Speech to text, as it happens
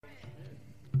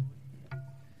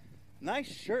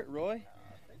Nice shirt, Roy.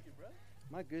 Thank you, brother.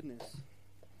 My goodness.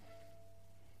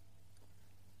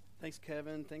 Thanks,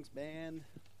 Kevin. Thanks, band.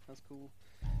 That's cool.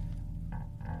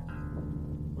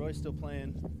 Roy's still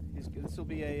playing. This will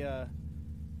be a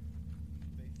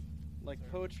like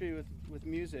poetry with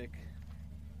music.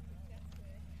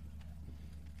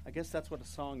 I guess that's what a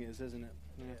song is, isn't it?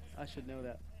 Yeah, I should know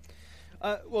that.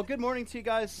 Well, good morning to you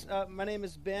guys. My name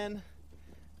is Ben,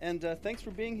 and thanks for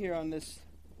being here on this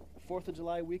 4th of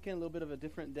July weekend, a little bit of a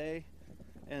different day,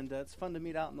 and it's fun to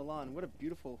meet out on the lawn. What a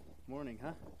beautiful morning,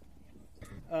 huh?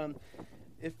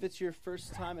 If it's your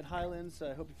first time at Highlands,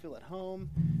 I hope you feel at home,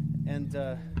 and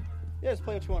yeah, just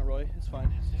play what you want, Roy. It's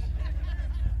fine.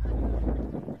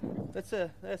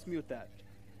 Let's mute that.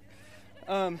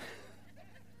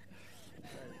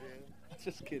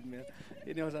 Just kidding, man.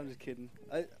 He knows I'm just kidding.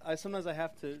 I sometimes I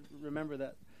have to remember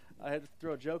that I had to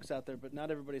throw jokes out there, but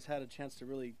not everybody's had a chance to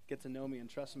really get to know me and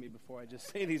trust me before I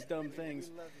just say these dumb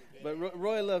things. But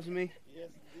Roy loves me.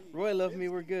 Roy loves me.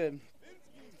 We're good.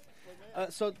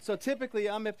 So typically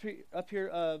I'm up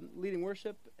here leading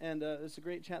worship, and it's a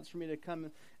great chance for me to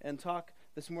come and talk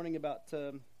this morning about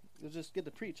just get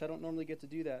to preach. I don't normally get to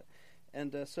do that,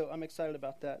 and so I'm excited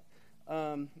about that.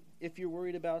 If you're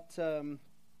worried about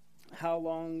how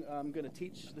long I'm going to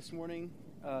teach this morning,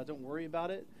 don't worry about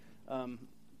it.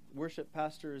 Worship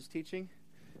pastor is teaching,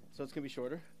 so it's going to be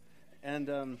shorter.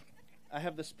 And I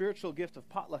have the spiritual gift of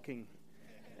potlucking.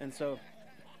 And so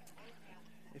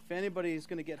if anybody's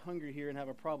going to get hungry here and have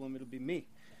a problem, it'll be me.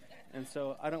 And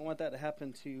so I don't want that to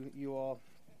happen to you all.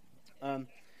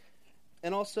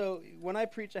 And also, when I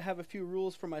preach, I have a few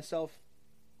rules for myself.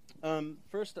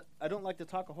 First, I don't like to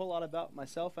talk a whole lot about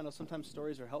myself. I know sometimes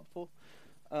stories are helpful.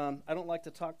 I don't like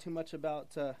to talk too much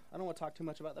about, I don't want to talk too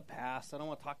much about the past. I don't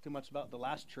want to talk too much about the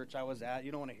last church I was at.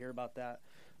 You don't want to hear about that.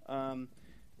 Try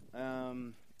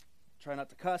not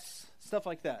to cuss, stuff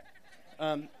like that.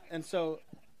 And so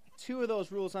 2 of those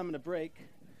rules I'm going to break,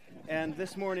 and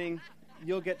this morning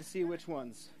you'll get to see which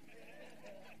ones.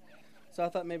 So I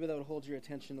thought maybe that would hold your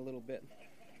attention a little bit.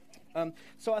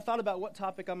 So I thought about what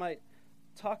topic I might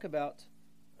talk about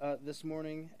this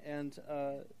morning, and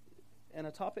a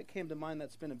topic came to mind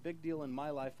that's been a big deal in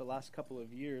my life the last couple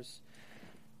of years.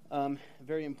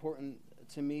 Very important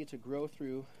to me to grow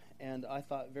through, and I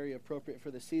thought very appropriate for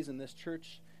the season this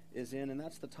church is in, and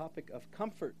that's the topic of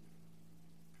comfort.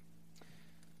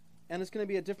 And it's going to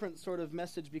be a different sort of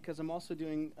message because I'm also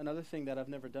doing another thing that I've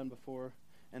never done before,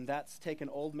 and that's take an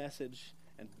old message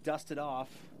and dust it off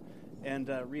and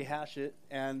rehash it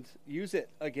and use it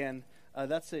again.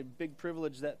 That's a big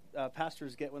privilege that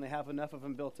pastors get when they have enough of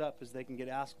them built up, is they can get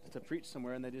asked to preach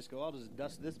somewhere and they just go, I'll just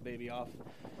dust this baby off.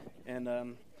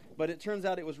 And but it turns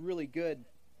out it was really good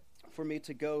for me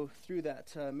to go through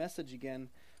that message again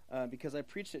because I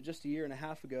preached it just a year and a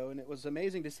half ago, and it was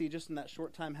amazing to see just in that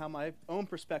short time how my own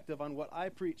perspective on what I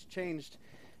preached changed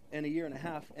in a year and a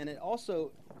half. And it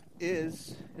also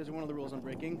is, here's one of the rules I'm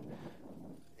breaking,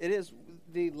 it is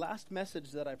the last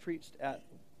message that I preached at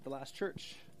the last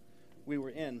church we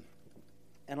were in,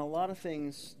 and a lot of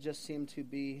things just seem to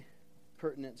be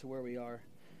pertinent to where we are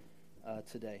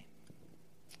today.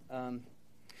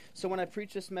 So when I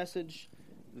preached this message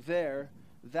there,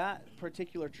 that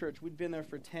particular church, we'd been there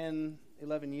for 10,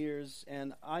 11 years,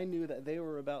 and I knew that they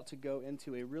were about to go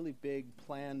into a really big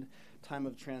planned time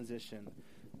of transition.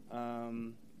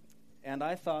 And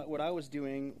I thought what I was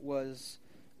doing was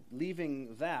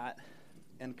leaving that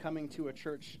and coming to a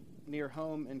church near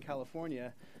home in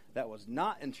California that was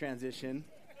not in transition,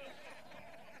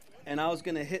 and I was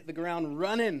going to hit the ground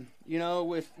running,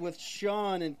 with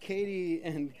Sean and Katie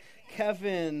and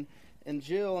Kevin and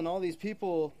Jill and all these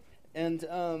people, and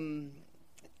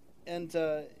at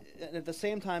the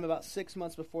same time, about 6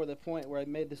 months before the point where I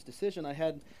made this decision, I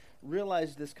had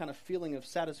realized this kind of feeling of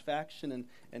satisfaction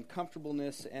and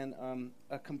comfortableness and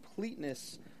a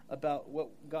completeness about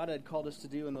what God had called us to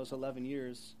do in those 11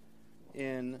 years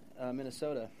in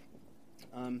Minnesota.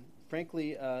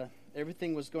 Frankly,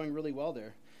 everything was going really well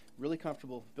there, really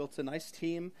comfortable. Built a nice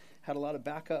team, had a lot of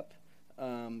backup,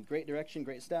 great direction,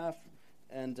 great staff,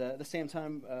 and at the same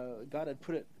time, God had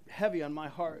put it heavy on my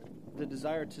heart, the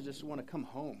desire to just want to come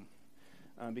home,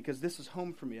 because this is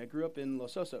home for me. I grew up in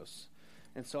Los Osos,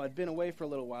 and so I'd been away for a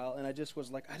little while, and I just was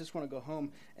like, I just want to go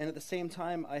home. And at the same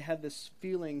time, I had this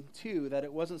feeling, too, that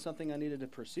it wasn't something I needed to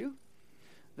pursue,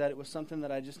 that it was something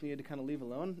that I just needed to kind of leave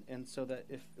alone, and so that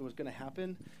if it was going to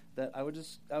happen, that I would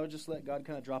just let God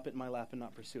kind of drop it in my lap and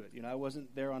not pursue it. I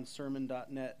wasn't there on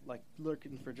sermon.net like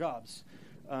looking for jobs.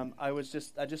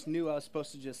 I just knew I was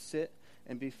supposed to just sit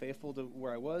and be faithful to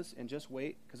where I was and just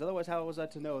wait, because otherwise how was I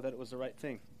to know that it was the right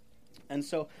thing? And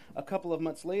so a couple of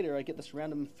months later, I get this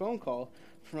random phone call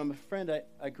from a friend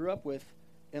I grew up with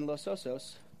in Los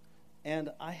Osos, and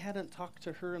I hadn't talked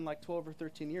to her in like 12 or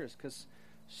 13 years because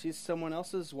she's someone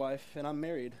else's wife and I'm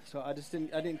married. So I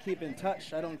didn't keep in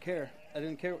touch. I didn't care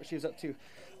what she was up to.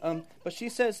 But she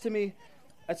says to me,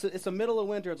 it's the middle of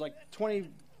winter, it's like 20,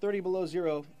 30 below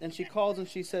zero, and she calls and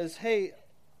she says, hey,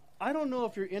 I don't know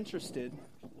if you're interested,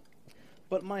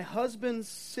 but my husband's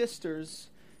sister's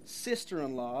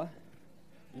sister-in-law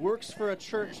works for a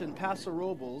church in Paso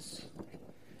Robles,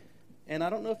 and I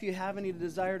don't know if you have any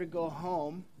desire to go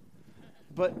home,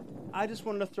 but I just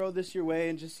wanted to throw this your way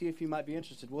and just see if you might be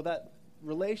interested. Well, that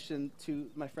relation to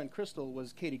my friend Crystal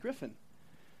was Katie Griffin.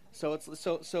 So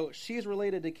she's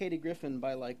related to Katie Griffin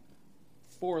by like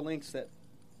 4 links that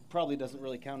probably doesn't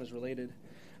really count as related.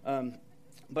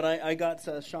 But I got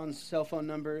Sean's cell phone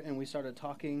number, and we started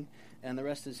talking, and the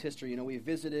rest is history. You know, we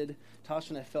visited.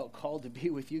 Tasha and I felt called to be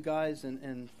with you guys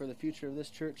and for the future of this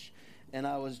church. And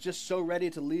I was just so ready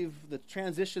to leave the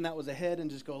transition that was ahead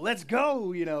and just go, let's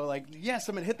go, you know, like, yes,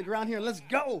 I'm going to hit the ground here, let's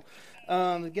go,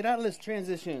 get out of this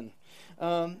transition.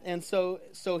 And so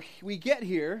we get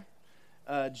here,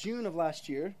 June of last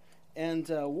year, and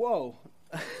whoa,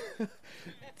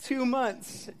 2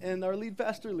 months, and our lead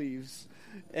pastor leaves,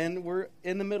 and we're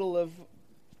in the middle of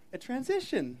a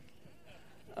transition.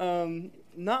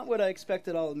 Not what I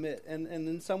expected, I'll admit, and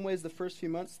in some ways the first few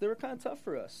months, they were kind of tough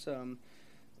for us.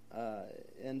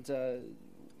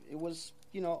 It was,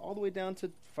 you know, all the way down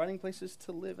to finding places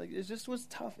to live. Like, it just was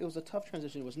tough. It was a tough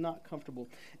transition. It was not comfortable.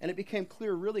 And it became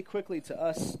clear really quickly to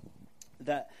us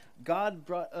that God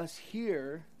brought us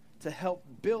here to help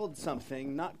build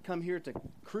something, not come here to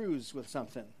cruise with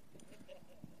something.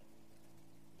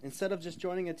 Instead of just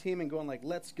joining a team and going like,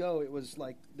 let's go, it was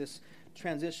like this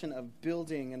transition of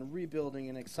building and rebuilding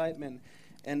and excitement.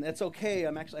 And that's okay.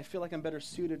 I feel like I'm better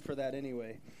suited for that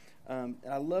anyway. And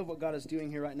I love what God is doing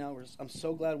here right now. I'm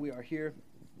so glad we are here.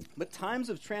 But times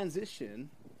of transition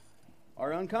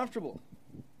are uncomfortable.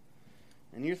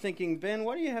 And you're thinking, Ben,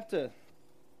 why do you have to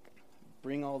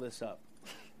bring all this up?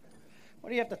 Why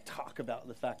do you have to talk about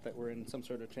the fact that we're in some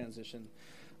sort of transition?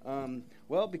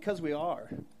 Well, because we are.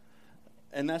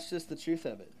 And that's just the truth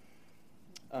of it.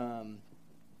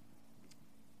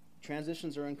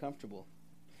 Transitions are uncomfortable.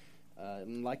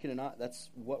 Like it or not, that's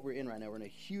what we're in right now. We're in a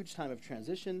huge time of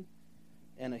transition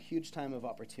and a huge time of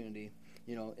opportunity.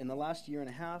 You know, in the last year and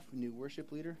a half, new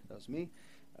worship leader, that was me.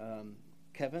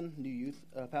 Kevin, new youth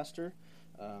pastor.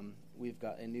 We've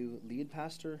got a new lead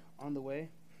pastor on the way.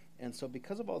 And so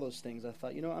because of all those things, I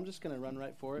thought, you know, I'm just going to run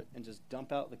right for it and just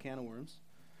dump out the can of worms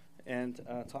and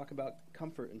talk about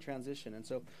comfort and transition. And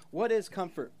so what is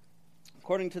comfort?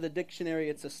 According to the dictionary,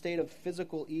 it's a state of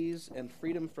physical ease and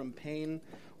freedom from pain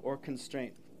or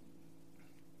constraint.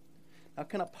 Now,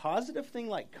 can a positive thing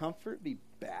like comfort be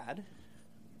bad?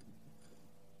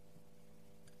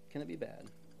 Can it be bad?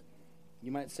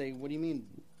 You might say, what do you mean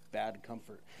bad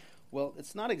comfort? Well,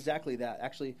 it's not exactly that.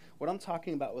 Actually, what I'm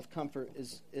talking about with comfort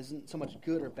isn't so much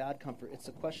good or bad comfort. It's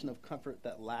a question of comfort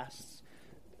that lasts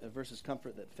versus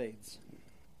comfort that fades.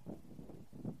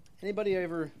 Anybody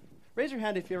ever, raise your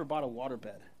hand if you ever bought a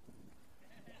waterbed.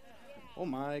 Oh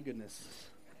my goodness.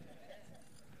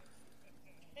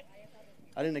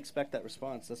 I didn't expect that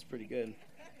response. That's pretty good.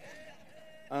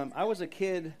 I was a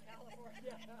kid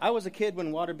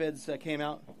when waterbeds came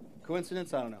out.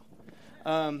 Coincidence? I don't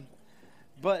know.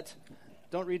 But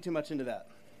don't read too much into that.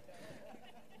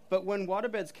 But when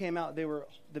waterbeds came out, they were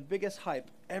the biggest hype.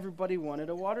 Everybody wanted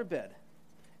a waterbed.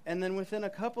 And then within a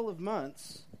couple of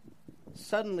months,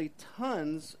 suddenly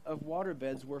tons of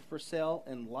waterbeds were for sale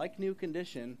in like new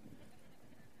condition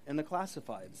in the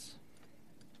classifieds.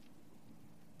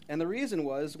 And the reason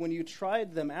was, when you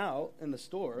tried them out in the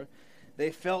store,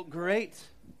 they felt great.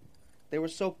 They were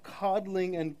so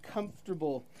coddling and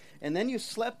comfortable. And then you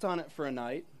slept on it for a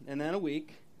night, and then a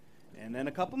week, and then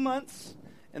a couple months,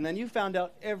 and then you found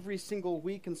out every single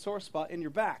weak and sore spot in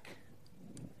your back,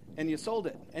 and you sold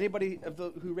it. Anybody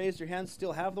who raised your hand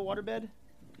still have the waterbed?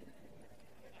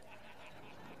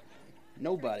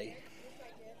 Nobody.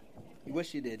 You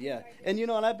wish you did, yeah. And you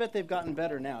know, and I bet they've gotten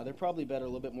better now. They're probably better, a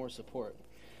little bit more support.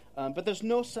 But there's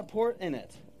no support in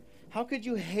it. How could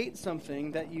you hate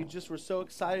something that you just were so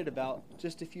excited about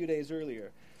just a few days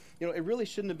earlier? You know, it really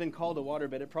shouldn't have been called a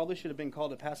waterbed. It probably should have been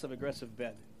called a passive-aggressive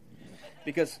bed.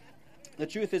 Because the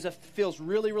truth is, it feels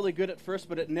really, really good at first,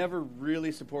 but it never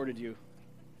really supported you.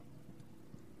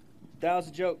 That was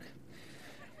a joke.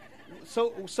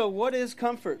 So what is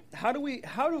comfort? How do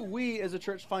we as a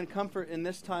church find comfort in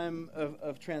this time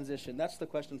of transition? That's the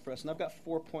question for us. And I've got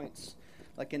 4 points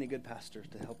like any good pastor,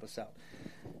 to help us out.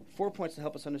 4 points to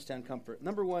help us understand comfort.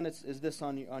 Number one is this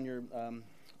on your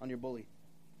bully,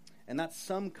 and that's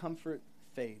some comfort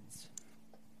fades.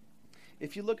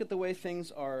 If you look at the way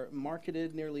things are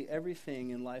marketed, nearly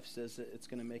everything in life says that it's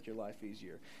going to make your life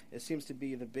easier. It seems to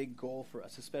be the big goal for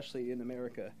us, especially in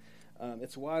America.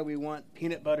 It's why we want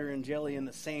peanut butter and jelly in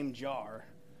the same jar.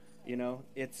 You know,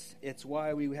 it's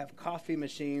why we have coffee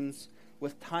machines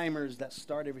with timers that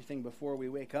start everything before we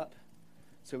wake up,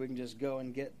 so we can just go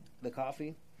and get the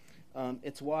coffee.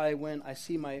 It's why when I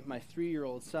see my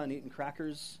 3-year-old son eating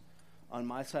crackers on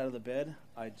my side of the bed,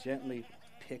 I gently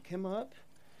pick him up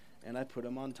and I put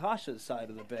him on Tasha's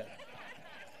side of the bed.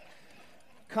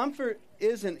 Comfort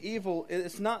isn't evil.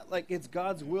 It's not like it's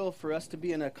God's will for us to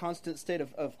be in a constant state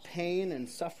of pain and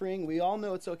suffering. We all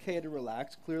know it's okay to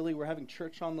relax. Clearly, we're having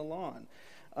church on the lawn.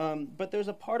 But there's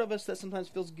a part of us that sometimes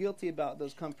feels guilty about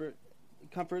those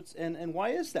comforts, and why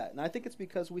is that? And I think it's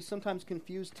because we sometimes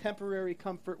confuse temporary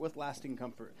comfort with lasting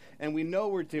comfort. And we know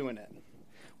we're doing it.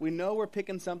 We know we're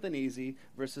picking something easy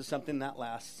versus something that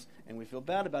lasts, and we feel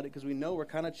bad about it because we know we're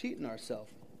kind of cheating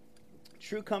ourselves.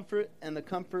 True comfort and the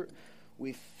comfort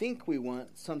we think we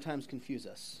want sometimes confuse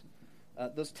us.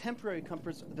 Those temporary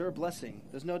comforts, they're a blessing.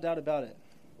 There's no doubt about it.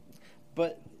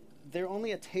 But they're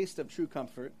only a taste of true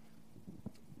comfort,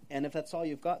 and if that's all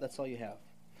you've got, that's all you have.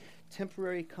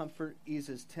 Temporary comfort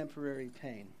eases temporary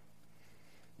pain,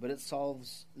 but it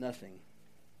solves nothing.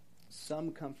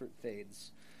 Some comfort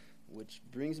fades. Which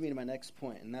brings me to my next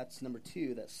point, and that's number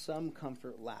 2, that some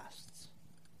comfort lasts.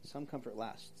 Some comfort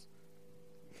lasts.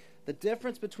 The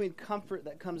difference between comfort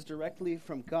that comes directly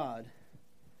from God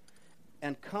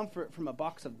and comfort from a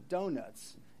box of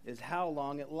donuts is how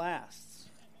long it lasts.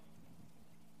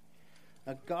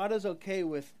 Now, God is okay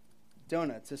with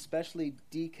donuts, especially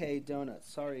DK donuts.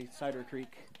 Sorry, Cider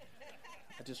Creek.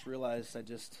 I just realized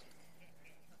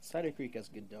Cider Creek has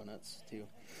good donuts, too.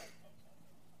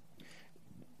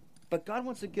 But God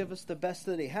wants to give us the best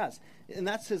that he has. And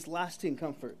that's his lasting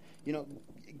comfort. You know,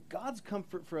 God's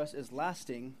comfort for us is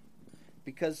lasting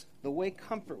because the way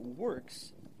comfort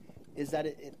works is that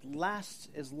it lasts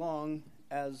as long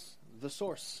as the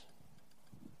source.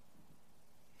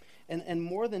 And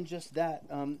more than just that,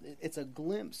 it's a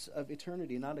glimpse of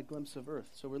eternity, not a glimpse of earth.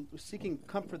 So we're seeking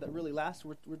comfort that really lasts.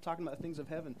 We're talking about things of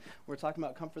heaven. We're talking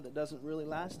about comfort that doesn't really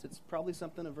last. It's probably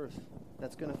something of earth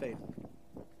that's going to fade.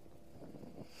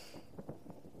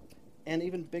 And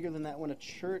even bigger than that, when a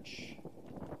church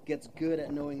gets good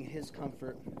at knowing his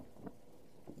comfort,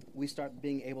 we start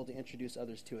being able to introduce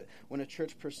others to it. When a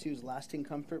church pursues lasting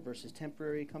comfort versus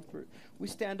temporary comfort, we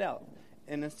stand out.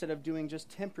 And instead of doing just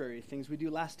temporary things, we do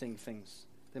lasting things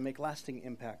that make lasting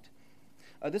impact.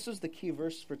 This is the key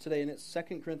verse for today, and it's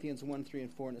 2 Corinthians 1, 3,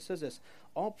 and 4. And it says this: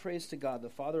 "All praise to God, the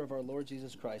Father of our Lord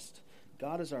Jesus Christ.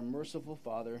 God is our merciful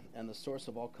Father and the source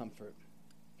of all comfort.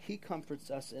 He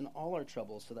comforts us in all our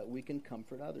troubles so that we can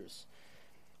comfort others.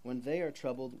 When they are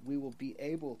troubled, we will be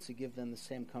able to give them the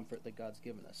same comfort that God's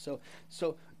given us."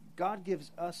 So God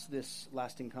gives us this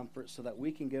lasting comfort so that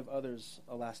we can give others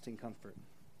a lasting comfort.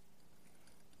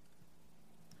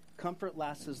 Comfort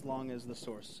lasts as long as the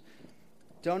source.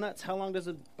 Donuts, how long does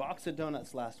a box of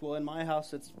donuts last? Well, in my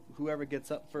house, it's whoever gets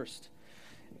up first.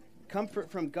 Comfort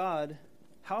from God,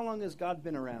 how long has God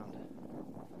been around?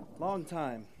 Long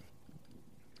time.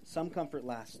 Some comfort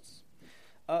lasts.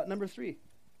 Number 3,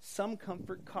 some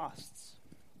comfort costs.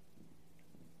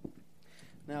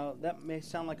 Now, that may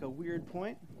sound like a weird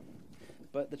point,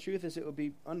 but the truth is it would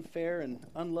be unfair and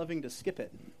unloving to skip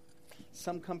it.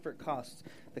 Some comfort costs.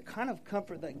 The kind of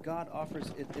comfort that God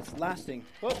offers, it's lasting.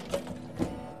 Oh,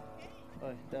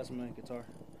 that's my guitar.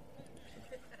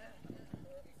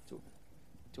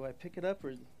 Do I pick it up?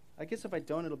 Or I guess if I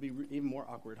don't, it'll be even more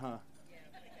awkward, huh?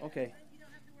 Okay.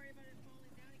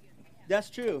 That's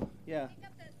true, yeah.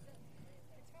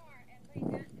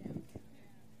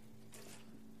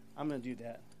 I'm going to do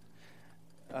that.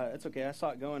 It's okay. I saw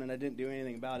it going and I didn't do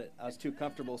anything about it. I was too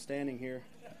comfortable standing here.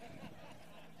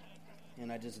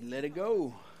 And I just let it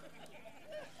go.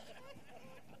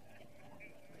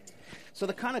 So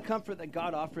the kind of comfort that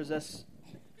God offers us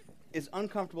is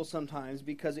uncomfortable sometimes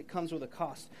because it comes with a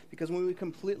cost. Because when we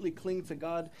completely cling to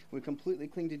God, we completely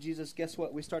cling to Jesus, guess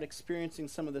what? We start experiencing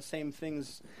some of the same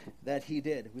things that he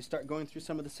did. We start going through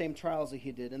some of the same trials that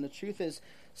he did. And the truth is,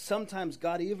 sometimes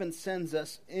God even sends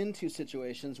us into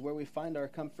situations where we find our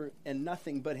comfort in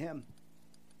nothing but him.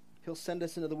 He'll send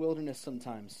us into the wilderness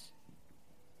sometimes.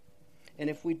 And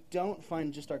if we don't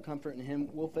find just our comfort in him,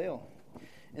 we'll fail.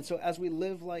 And so as we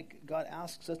live like God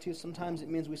asks us to, sometimes it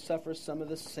means we suffer some of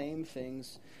the same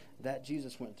things that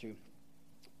Jesus went through.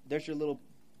 There's your little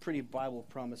pretty Bible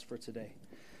promise for today.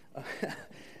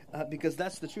 Because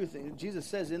that's the truth. Jesus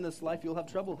says, in this life you'll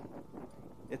have trouble.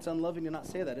 It's unloving to not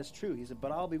say that. It's true. He said,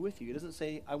 but I'll be with you. He doesn't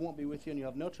say, I won't be with you and you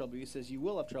have no trouble. He says, you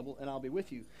will have trouble and I'll be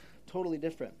with you. Totally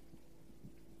different.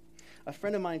 A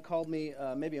friend of mine called me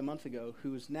maybe a month ago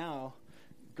who's now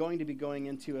going to be going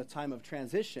into a time of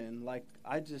transition like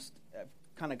I just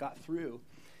kind of got through.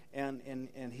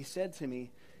 And he said to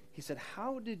me, he said,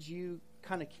 how did you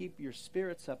kind of keep your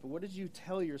spirits up? What did you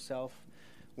tell yourself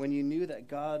when you knew that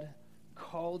God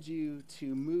called you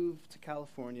to move to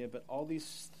California, but all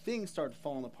these things started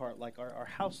falling apart, like our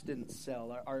house didn't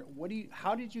sell?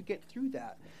 How did you get through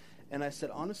that? And I said,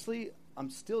 honestly, I'm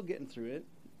still getting through it.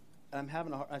 I'm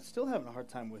still having a hard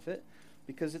time with it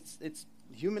because it's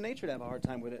human nature to have a hard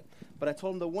time with it. But I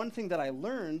told him the one thing that I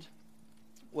learned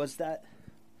was that,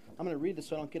 I'm going to read this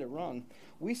so I don't get it wrong.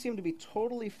 We seem to be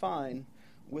totally fine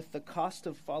with the cost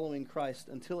of following Christ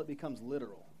until it becomes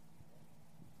literal.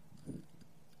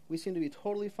 We seem to be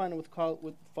totally fine with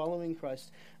following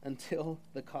Christ until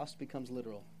the cost becomes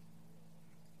literal.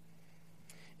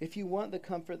 If you want the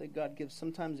comfort that God gives,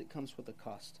 sometimes it comes with a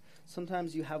cost.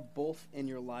 Sometimes you have both in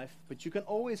your life, but you can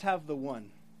always have the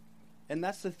one. And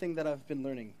that's the thing that I've been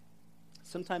learning.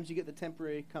 Sometimes you get the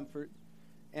temporary comfort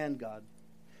and God,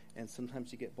 and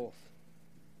sometimes you get both.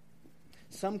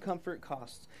 Some comfort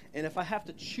costs. And if I have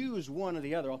to choose one or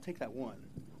the other, I'll take that one.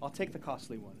 I'll take the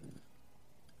costly one.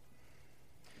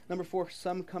 Number 4,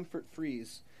 some comfort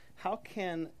frees. How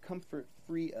can comfort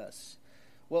free us?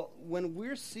 Well, when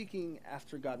we're seeking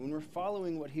after God, when we're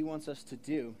following what He wants us to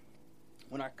do,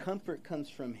 when our comfort comes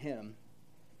from Him,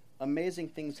 amazing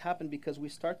things happen because we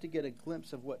start to get a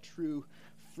glimpse of what true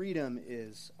freedom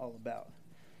is all about.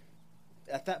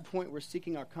 At that point, we're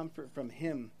seeking our comfort from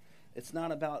Him. It's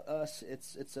not about us.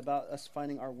 It's about us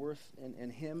finding our worth in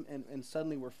Him, and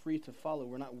suddenly we're free to follow.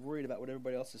 We're not worried about what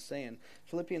everybody else is saying.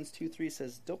 Philippians 2:3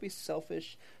 says, don't be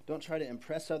selfish. Don't try to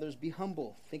impress others. Be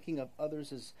humble, thinking of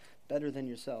others as better than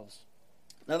yourselves.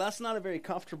 Now, that's not a very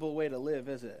comfortable way to live,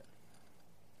 is it?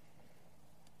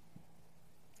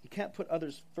 You can't put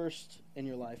others first in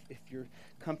your life if your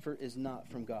comfort is not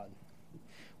from God.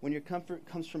 When your comfort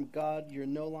comes from God, you're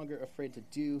no longer afraid to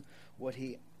do what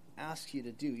He asks you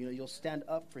to do. You'll stand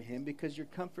up for Him because your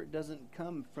comfort doesn't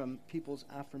come from people's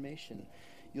affirmation.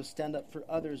 You'll stand up for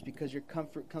others because your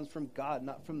comfort comes from God,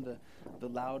 not from the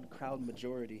loud crowd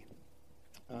majority.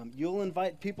 You'll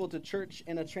invite people to church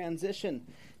in a transition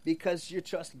because you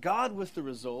trust God with the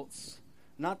results,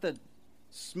 not the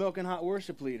smoking hot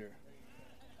worship leader.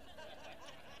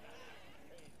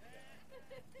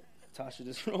 Tasha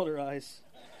just rolled her eyes,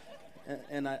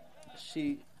 and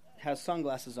she has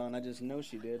sunglasses on. I just know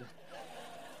she did.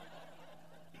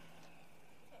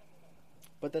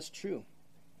 But that's true,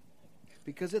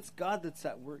 because it's God that's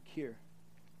at work here.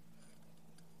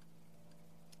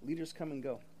 Leaders come and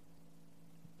go.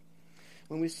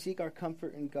 When we seek our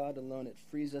comfort in God alone, it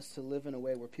frees us to live in a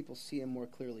way where people see Him more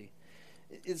clearly.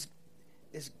 Is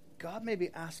God maybe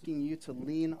asking you to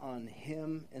lean on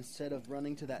Him instead of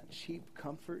running to that cheap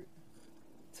comfort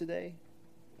today?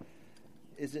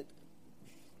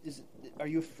 Are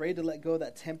you afraid to let go of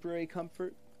that temporary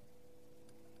comfort?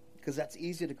 Because that's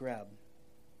easy to grab.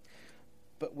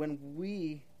 But when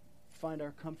we find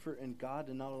our comfort in God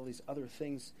and not all these other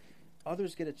things,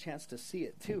 others get a chance to see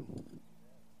it too.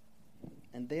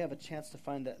 And they have a chance to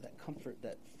find that comfort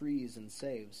that frees and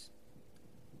saves.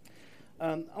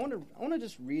 I want to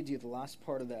just read you the last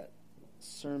part of that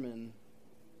sermon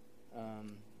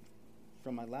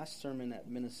from my last sermon at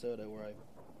Minnesota, where I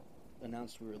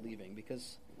announced we were leaving,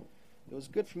 because it was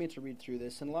good for me to read through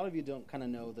this, and a lot of you don't kind of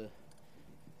know the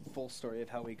full story of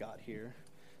how we got here.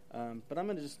 But I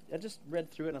just read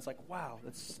through it, and I was like, wow,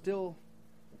 it's still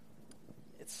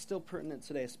pertinent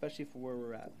today, especially for where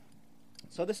we're at.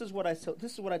 So this is what I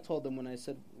told them when I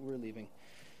said we're leaving.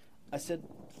 I said,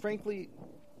 frankly,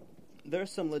 there are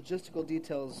some logistical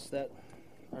details that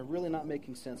are really not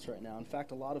making sense right now. In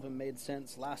fact, a lot of them made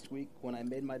sense last week when I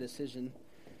made my decision,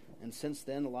 and since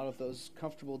then, a lot of those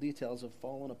comfortable details have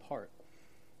fallen apart.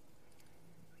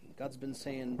 God's been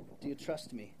saying, do you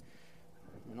trust me?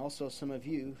 And also some of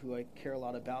you who I care a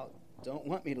lot about don't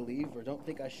want me to leave, or don't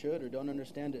think I should, or don't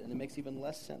understand it, and it makes even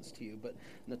less sense to you. But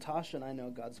Natasha and I know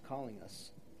God's calling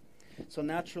us. So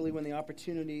naturally, when the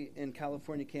opportunity in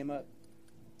California came up,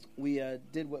 we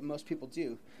did what most people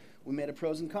do. We made a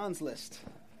pros and cons list.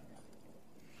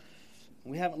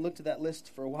 We haven't looked at that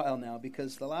list for a while now,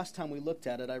 because the last time we looked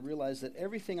at it, I realized that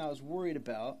everything I was worried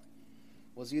about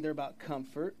was either about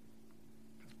comfort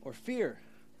or fear.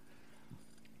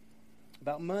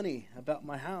 About money, about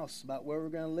my house, about where we're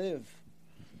going to live.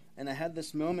 And I had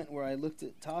this moment where I looked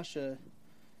at Tasha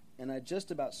and I just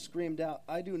about screamed out,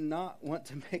 I do not want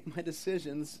to make my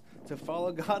decisions to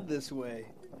follow God this way.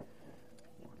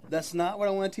 That's not what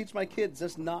I want to teach my kids.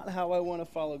 That's not how I want to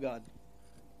follow God.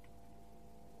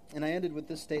 And I ended with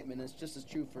this statement. It's just as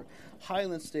true for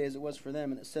Highlands today as it was for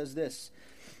them. And it says this: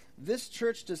 this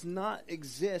church does not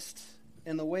exist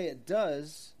in the way it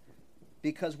does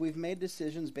because we've made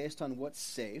decisions based on what's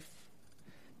safe,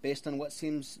 based on what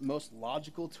seems most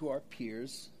logical to our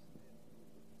peers.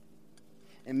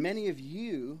 And many of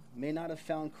you may not have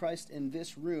found Christ in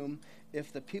this room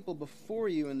if the people before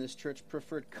you in this church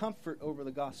preferred comfort over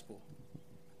the gospel.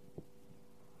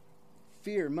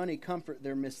 Fear, money, comfort,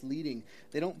 they're misleading.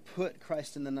 They don't put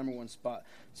Christ in the number one spot.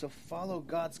 So follow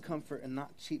God's comfort and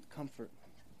not cheap comfort.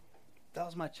 That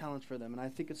was my challenge for them, and I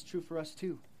think it's true for us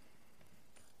too.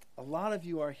 A lot of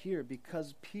you are here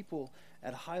because people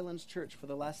at Highlands Church for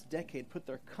the last decade put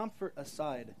their comfort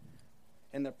aside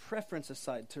and their preference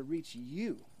aside to reach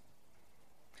you.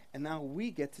 And now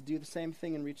we get to do the same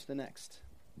thing and reach the next.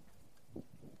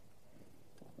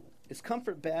 Is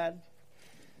comfort bad?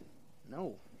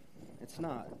 No, it's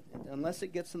not. Unless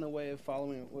it gets in the way of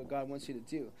following what God wants you to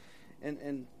do.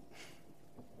 And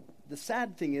the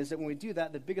sad thing is that when we do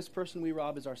that, the biggest person we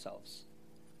rob is ourselves.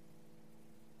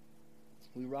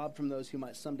 We rob from those who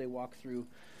might someday walk through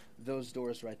those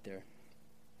doors right there.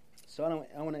 So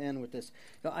I want to end with this.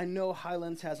 Now, I know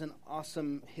Highlands has an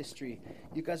awesome history.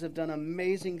 You guys have done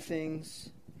amazing things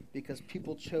because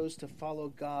people chose to follow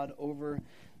God over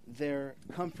their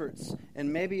comforts.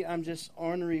 And maybe I'm just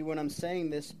ornery when I'm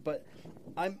saying this, but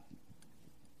I'm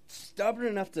stubborn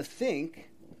enough to think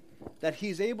that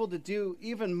he's able to do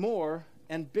even more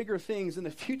and bigger things in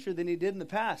the future than he did in the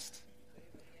past.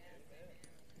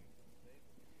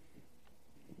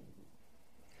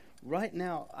 Right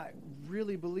now, I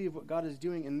really believe what God is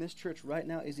doing in this church right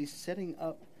now is he's setting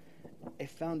up a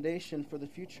foundation for the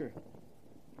future.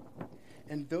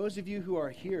 And those of you who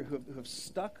are here, who have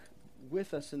stuck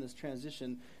with us in this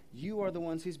transition, you are the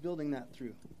ones he's building that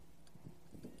through.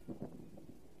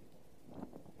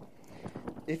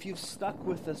 If you've stuck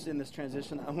with us in this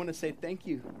transition, I want to say thank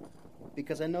you,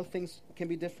 because I know things can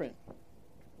be different.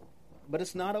 But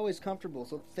it's not always comfortable,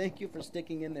 so thank you for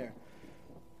sticking in there.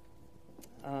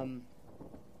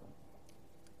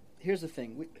 Here's the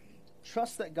thing. We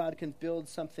trust that God can build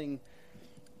something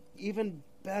even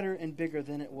better and bigger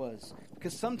than it was.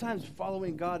 Because sometimes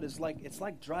following God is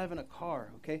like driving a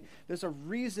car, okay? There's a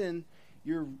reason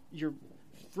your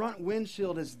front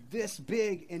windshield is this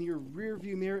big and your rear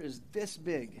view mirror is this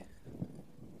big.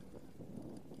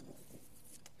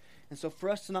 And so for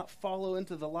us to not follow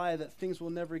into the lie that things will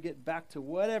never get back to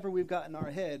whatever we've got in our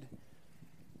head,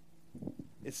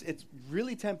 it's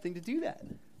really tempting to do that.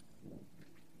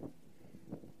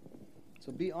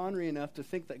 So be ornery enough to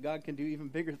think that God can do even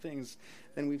bigger things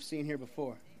than we've seen here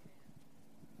before.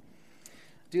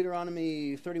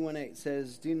 Deuteronomy 31:8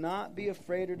 says, "Do not be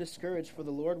afraid or discouraged, for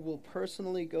the Lord will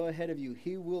personally go ahead of you.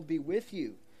 He will be with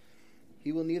you.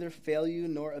 He will neither fail you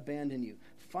nor abandon you."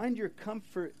 Find your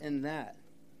comfort in that.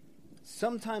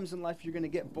 Sometimes in life you're going to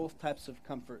get both types of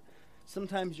comfort.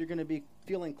 Sometimes you're going to be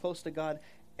feeling close to God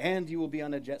and you will be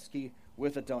on a jet ski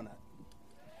with a donut.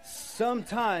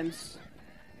 Sometimes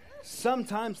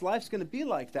life's going to be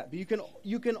like that, but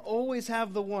you can always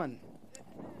have the one.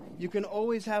 You can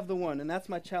always have the one, and that's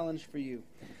my challenge for you.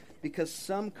 Because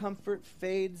some comfort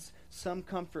fades, some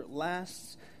comfort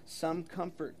lasts, some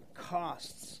comfort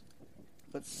costs,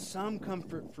 but some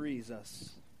comfort frees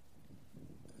us.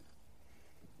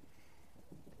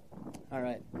 All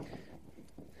right.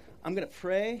 I'm going to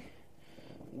pray.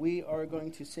 We are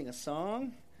going to sing a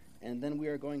song, and then we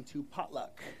are going to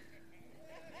potluck.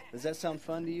 Does that sound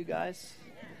fun to you guys?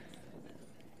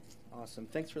 Awesome.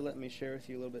 Thanks for letting me share with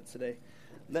you a little bit today.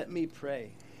 Let me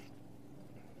pray.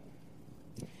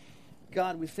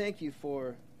 God, we thank you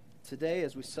for today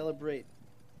as we celebrate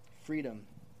freedom,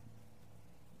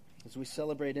 as we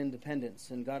celebrate independence.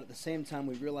 And God, at the same time,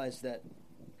 we realize that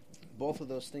both of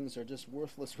those things are just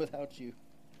worthless without you.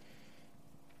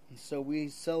 And so we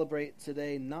celebrate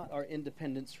today not our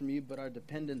independence from you, but our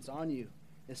dependence on you,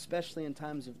 especially in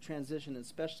times of transition,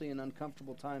 especially in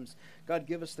uncomfortable times. God,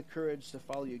 give us the courage to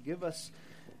follow you. Give us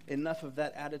enough of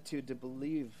that attitude to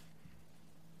believe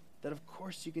that, of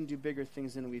course, you can do bigger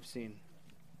things than we've seen.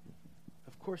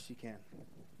 Of course you can.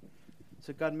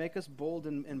 So, God, make us bold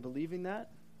in believing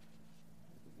that.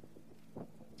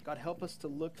 God, help us to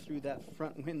look through that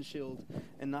front windshield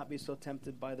and not be so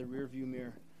tempted by the rear view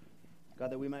mirror.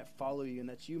 God, that we might follow you and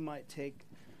that you might take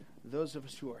those of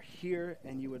us who are here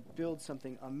and you would build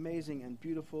something amazing and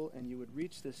beautiful and you would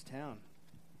reach this town.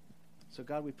 So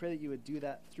God, we pray that you would do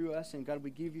that through us, and God,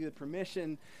 we give you the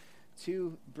permission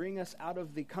to bring us out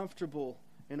of the comfortable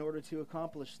in order to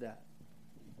accomplish that.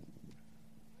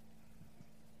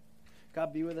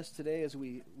 God, be with us today as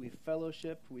we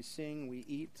fellowship, we sing, we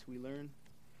eat, we learn,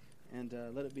 and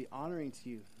let it be honoring to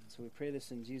you. So we pray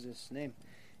this in Jesus' name.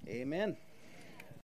 Amen.